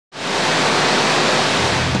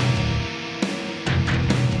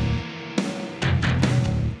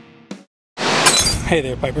Hey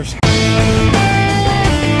there, Pipers.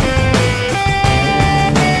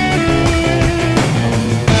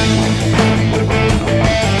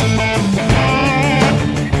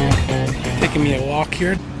 Taking me a walk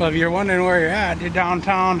here. Well, if you're wondering where you're at, you're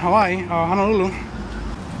downtown Hawaii, Honolulu.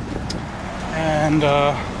 And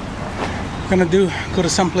gonna go to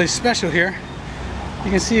someplace special here.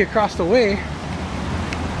 You can see across the way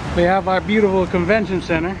we have our beautiful convention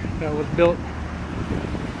center that was built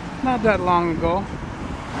not that long ago.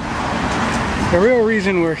 The real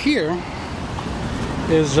reason we're here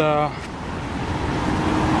is I'm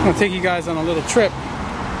gonna take you guys on a little trip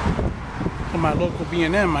to my local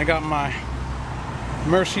B&M. I got my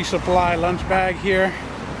Mercy Supply lunch bag here,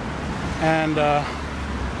 and we're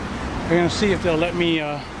gonna see if they'll let me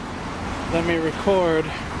record.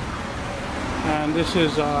 And this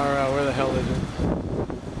is our where the hell is it?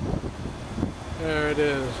 There it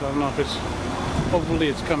is. I don't know if it's, hopefully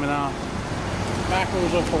it's coming out.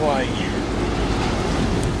 Tobaccos of Hawaii.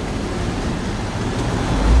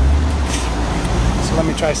 So let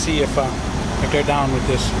me try to see if they're down with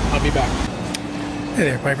this. I'll be back. Hey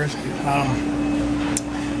there, Pipers.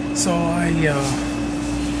 So I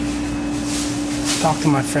talked to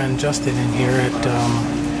my friend Justin in here at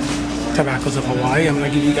Tobaccos of Hawaii. I'm going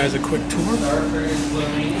to give you guys a quick tour of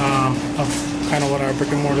kind of what our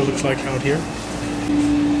brick and mortar looks like out here.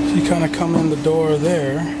 So you kind of come in the door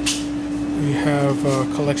there. We have a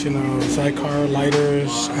collection of Zycar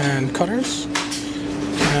lighters and cutters.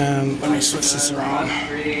 And let me switch this around.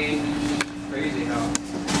 We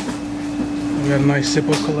got a nice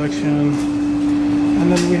Zippo collection.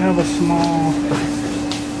 And then we have a small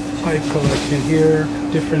pipe collection here.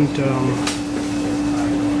 Different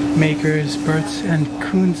makers, Bertz and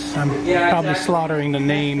Kuntz. I'm probably slaughtering the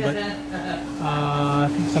name, but I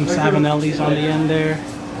think some Savinellis on the end there.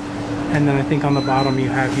 And then I think on the bottom you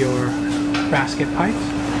have your basket pipes.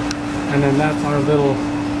 And then that's our little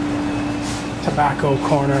tobacco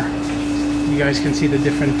corner. You guys can see the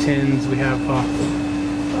different tins. We have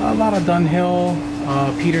a lot of Dunhill,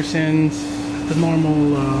 Petersons, the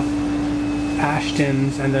normal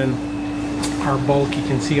Ashtons, and then our bulk you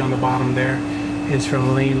can see on the bottom there is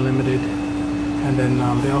from Lane Limited. And then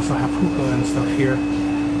they also have hookah and stuff here,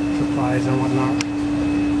 supplies and whatnot.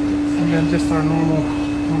 And then just our normal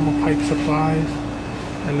pipe supplies.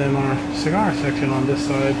 And then our cigar section on this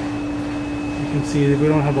side. You can see that we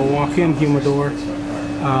don't have a walk-in humidor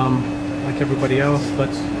like everybody else,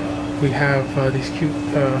 but we have these cute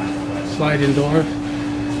slide-in doors.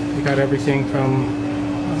 We got everything from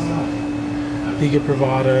Liga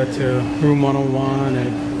Privada to Room 101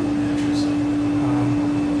 and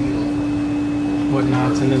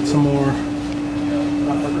whatnots, and then some more.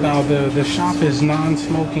 Now the shop is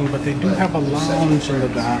non-smoking, but they do have a lounge in the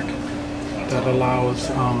back that allows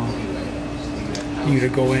you to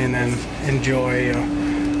go in and enjoy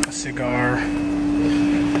a cigar.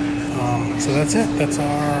 So that's it. That's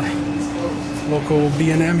our local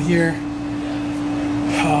B&M here.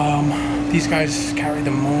 These guys carry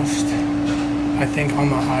the most, I think, on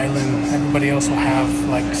the island. Everybody else will have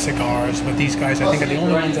like cigars, but these guys, I think, are the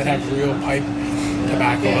only ones that have real pipe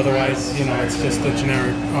tobacco. Otherwise, you know, it's just the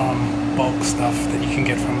generic bulk stuff that you can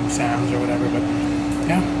get from Sam's or whatever. But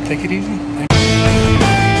yeah, take it easy. Thanks.